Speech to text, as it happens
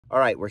All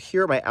right, we're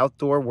here at my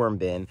outdoor worm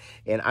bin,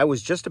 and I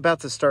was just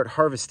about to start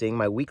harvesting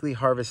my weekly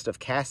harvest of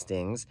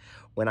castings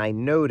when I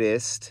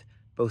noticed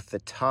both the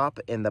top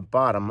and the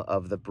bottom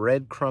of the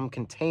breadcrumb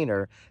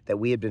container that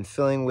we had been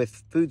filling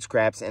with food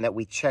scraps and that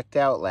we checked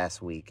out last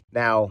week.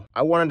 Now,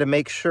 I wanted to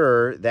make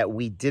sure that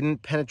we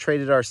didn't penetrate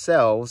it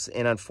ourselves,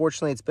 and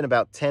unfortunately, it's been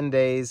about 10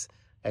 days.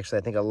 Actually,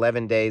 I think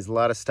 11 days. A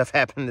lot of stuff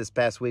happened this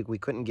past week. We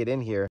couldn't get in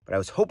here, but I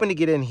was hoping to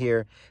get in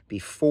here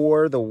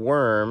before the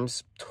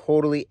worms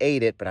totally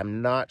ate it, but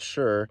I'm not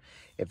sure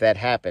if that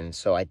happened.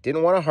 So I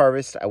didn't want to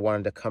harvest. I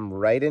wanted to come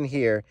right in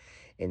here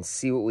and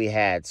see what we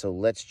had. So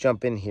let's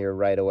jump in here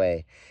right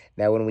away.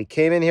 Now, when we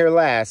came in here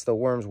last, the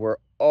worms were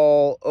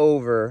all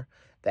over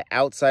the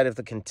outside of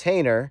the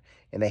container,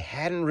 and they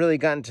hadn't really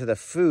gotten to the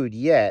food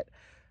yet,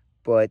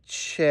 but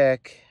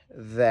check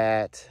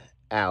that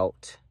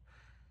out.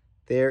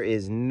 There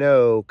is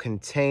no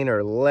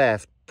container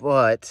left,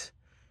 but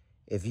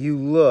if you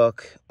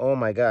look, oh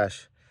my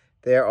gosh,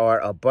 there are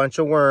a bunch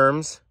of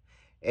worms,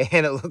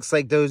 and it looks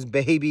like those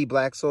baby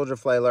black soldier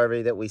fly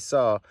larvae that we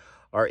saw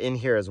are in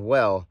here as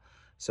well.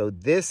 So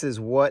this is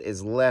what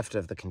is left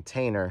of the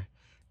container.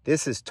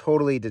 This is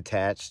totally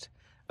detached.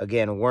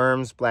 Again,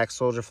 worms, black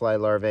soldier fly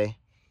larvae.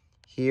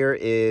 Here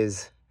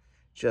is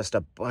just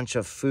a bunch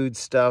of food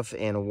stuff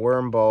and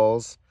worm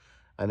balls.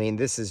 I mean,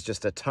 this is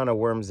just a ton of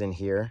worms in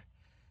here.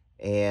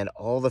 And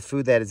all the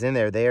food that is in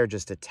there, they are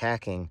just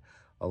attacking,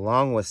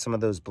 along with some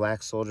of those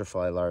black soldier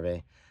fly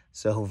larvae.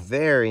 So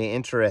very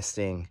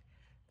interesting.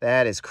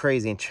 That is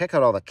crazy. And check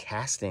out all the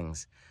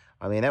castings.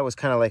 I mean, that was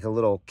kind of like a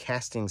little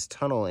castings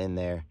tunnel in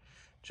there.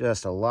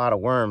 Just a lot of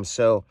worms.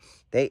 So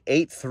they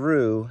ate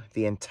through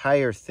the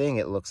entire thing,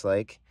 it looks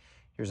like.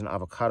 Here's an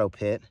avocado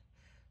pit.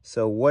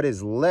 So what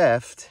is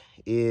left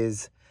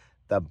is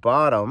the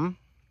bottom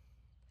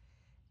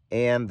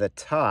and the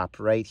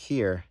top right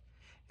here.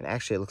 And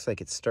actually, it looks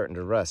like it's starting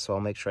to rust, so I'll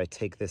make sure I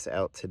take this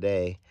out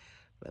today.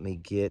 Let me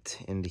get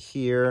into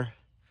here.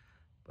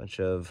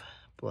 Bunch of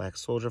black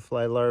soldier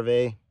fly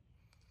larvae.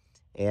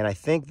 And I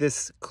think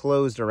this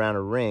closed around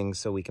a ring,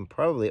 so we can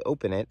probably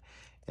open it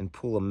and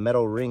pull a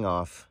metal ring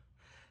off.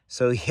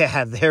 So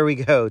yeah, there we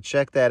go.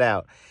 Check that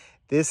out.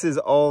 This is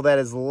all that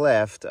is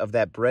left of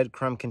that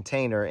breadcrumb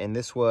container, and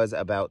this was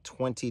about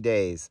 20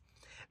 days.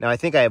 Now, I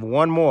think I have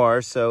one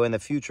more, so in the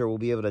future, we'll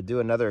be able to do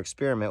another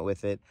experiment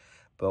with it.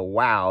 But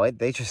wow,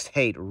 they just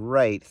ate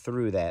right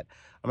through that.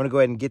 I'm going to go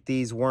ahead and get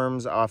these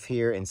worms off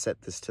here and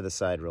set this to the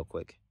side real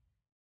quick.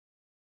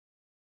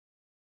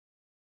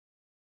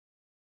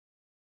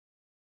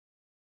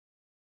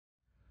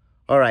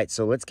 All right,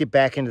 so let's get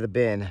back into the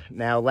bin.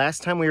 Now,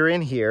 last time we were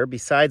in here,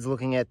 besides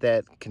looking at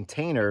that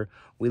container,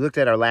 we looked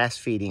at our last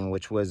feeding,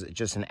 which was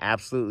just an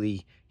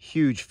absolutely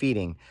huge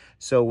feeding.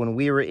 So when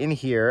we were in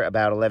here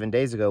about 11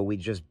 days ago, we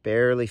just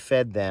barely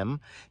fed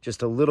them.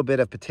 Just a little bit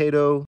of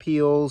potato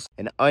peels,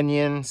 an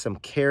onion, some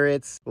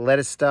carrots,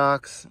 lettuce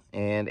stalks,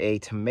 and a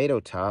tomato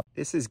top.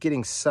 This is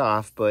getting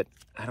soft, but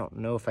I don't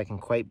know if I can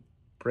quite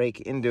break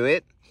into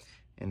it.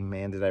 And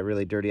man, did I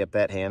really dirty up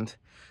that hand.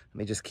 Let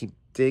me just keep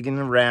digging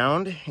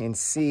around and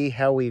see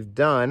how we've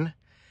done,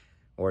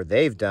 or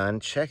they've done.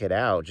 Check it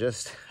out.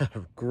 Just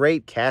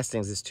great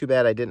castings. It's too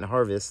bad I didn't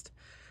harvest.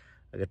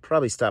 I could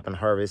probably stop and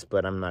harvest,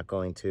 but I'm not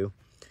going to,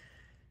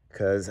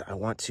 because I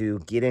want to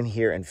get in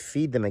here and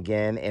feed them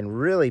again and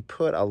really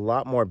put a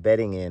lot more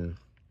bedding in.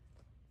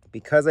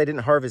 Because I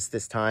didn't harvest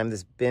this time,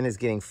 this bin is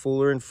getting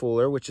fuller and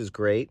fuller, which is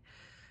great.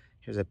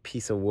 Here's a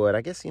piece of wood.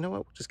 I guess, you know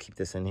what? We'll just keep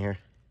this in here.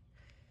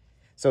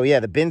 So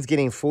yeah, the bin's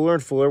getting fuller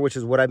and fuller, which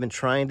is what I've been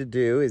trying to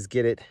do, is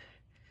get it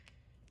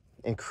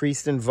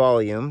increased in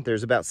volume.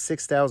 There's about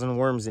 6,000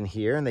 worms in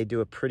here, and they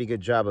do a pretty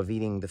good job of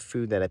eating the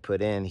food that I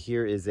put in.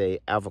 Here is a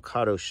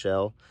avocado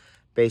shell,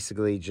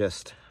 basically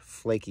just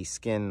flaky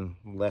skin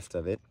left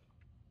of it.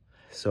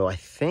 So I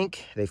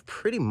think they've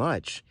pretty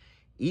much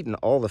eaten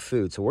all the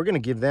food. So we're going to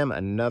give them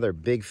another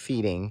big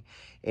feeding,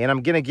 and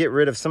I'm going to get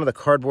rid of some of the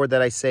cardboard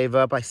that I save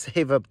up. I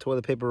save up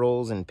toilet paper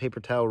rolls and paper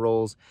towel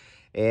rolls,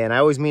 and I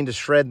always mean to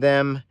shred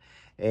them,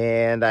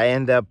 and I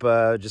end up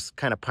just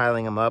kind of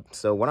piling them up.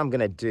 So what I'm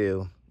going to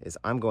do is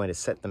I'm going to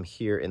set them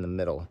here in the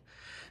middle.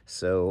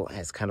 So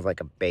as kind of like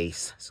a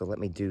base. So let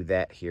me do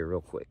that here real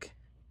quick.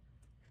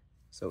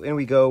 So in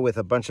we go with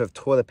a bunch of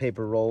toilet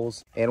paper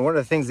rolls. And one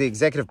of the things the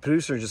executive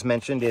producer just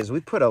mentioned is we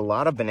put a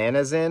lot of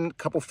bananas in a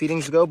couple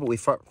feedings ago, but we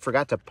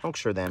forgot to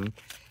puncture them.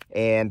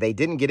 And they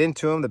didn't get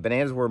into them. The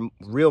bananas were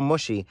real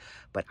mushy,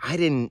 but I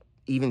didn't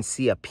even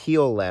see a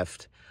peel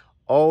left.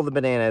 All the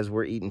bananas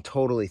were eaten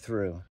totally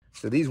through.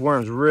 So these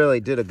worms really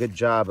did a good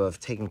job of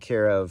taking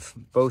care of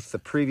both the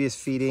previous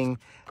feeding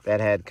that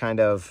had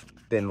kind of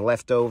been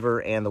left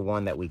over and the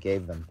one that we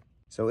gave them.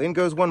 So in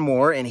goes one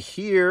more, and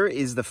here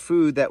is the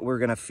food that we're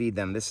gonna feed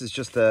them. This is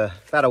just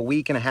about a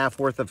week and a half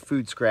worth of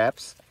food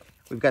scraps.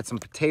 We've got some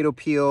potato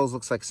peels,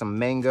 looks like some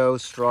mango,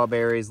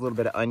 strawberries, a little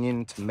bit of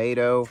onion,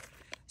 tomato,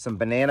 some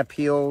banana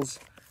peels.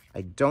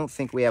 I don't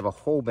think we have a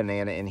whole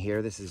banana in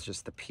here. This is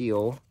just the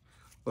peel.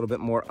 little bit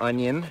more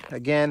onion.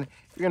 Again,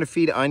 if you're gonna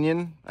feed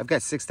onion, I've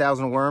got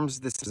 6,000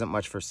 worms. This isn't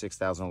much for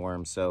 6,000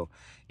 worms, so,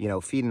 you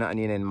know, feed an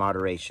onion in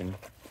moderation.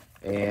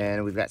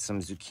 And we've got some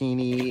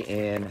zucchini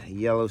and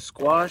yellow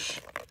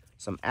squash,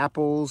 some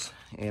apples,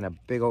 and a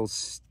big old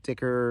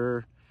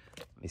sticker.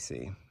 Let me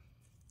see.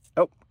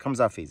 Oh,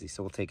 comes off easy,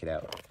 so we'll take it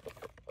out.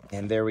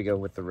 And there we go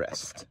with the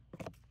rest.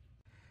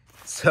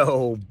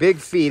 So big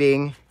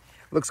feeding.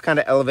 Looks kind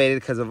of elevated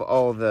because of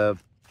all the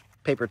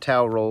paper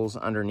towel rolls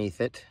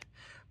underneath it.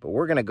 But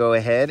we're gonna go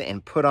ahead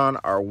and put on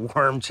our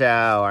worm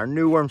chow, our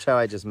new worm chow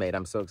I just made.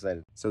 I'm so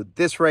excited. So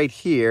this right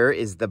here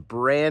is the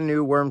brand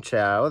new worm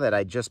chow that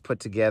I just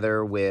put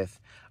together with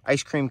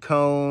ice cream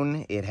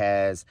cone. It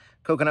has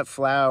coconut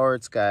flour.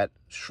 It's got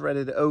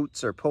shredded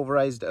oats or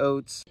pulverized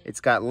oats. It's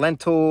got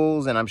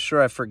lentils, and I'm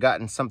sure I've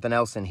forgotten something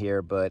else in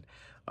here, but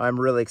I'm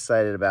really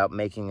excited about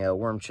making a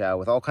worm chow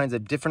with all kinds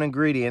of different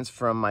ingredients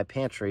from my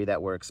pantry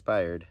that were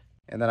expired.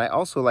 And then I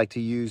also like to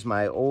use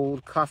my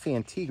old coffee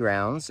and tea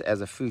grounds as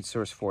a food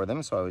source for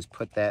them, so I always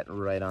put that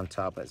right on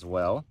top as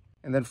well.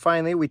 And then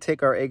finally, we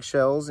take our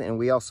eggshells and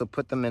we also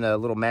put them in a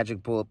little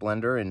magic bullet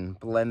blender and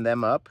blend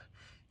them up.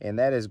 And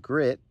that is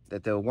grit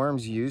that the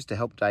worms use to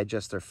help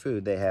digest their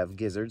food. They have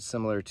gizzards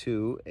similar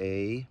to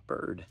a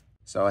bird.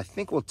 So I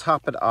think we'll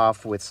top it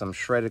off with some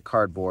shredded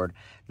cardboard.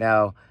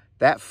 Now,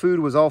 that food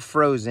was all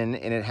frozen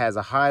and it has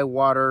a high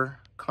water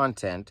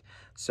content,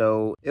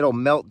 so it'll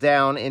melt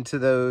down into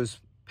those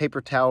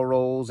paper towel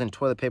rolls and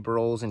toilet paper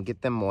rolls and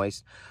get them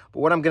moist. But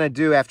what I'm gonna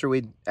do after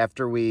we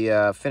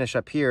finish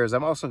up here is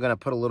I'm also gonna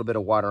put a little bit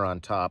of water on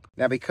top.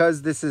 Now,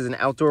 because this is an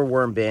outdoor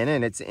worm bin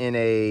and it's in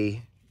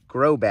a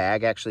grow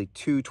bag, actually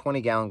two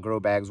 20-gallon grow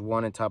bags,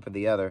 one on top of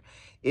the other,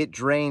 it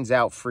drains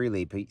out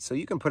freely. So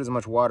you can put as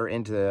much water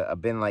into a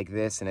bin like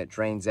this and it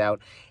drains out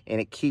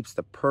and it keeps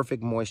the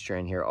perfect moisture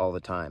in here all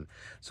the time.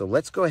 So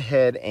let's go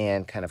ahead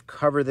and kind of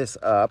cover this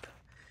up,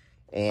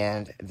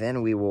 and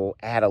then we will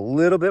add a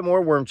little bit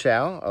more worm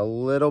chow, a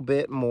little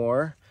bit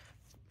more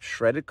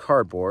shredded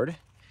cardboard,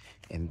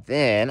 and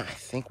then I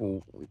think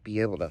we'll be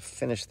able to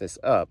finish this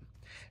up.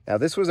 Now,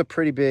 this was a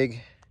pretty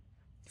big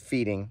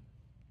feeding,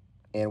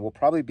 and we'll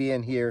probably be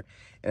in here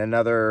in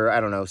another, I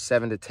don't know,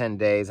 7 to 10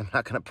 days. I'm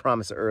not going to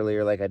promise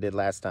earlier like I did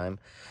last time,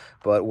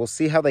 but we'll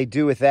see how they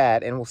do with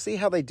that, and we'll see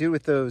how they do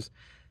with those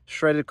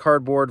shredded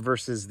cardboard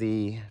versus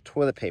the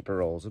toilet paper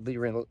rolls. It'll be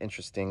real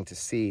interesting to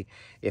see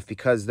if,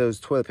 because those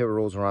toilet paper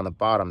rolls are on the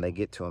bottom, they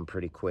get to them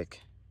pretty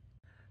quick.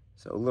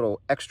 So a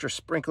little extra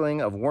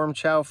sprinkling of worm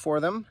chow for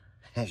them.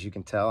 As you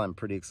can tell, I'm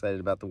pretty excited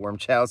about the worm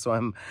chow, so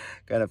I'm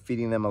kind of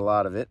feeding them a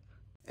lot of it.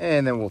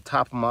 And then we'll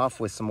top them off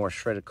with some more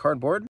shredded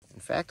cardboard. In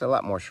fact, a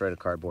lot more shredded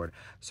cardboard.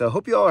 So I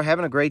hope you all are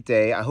having a great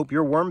day. I hope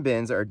your worm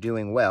bins are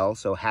doing well.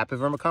 So happy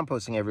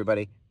vermicomposting,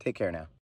 everybody. Take care now.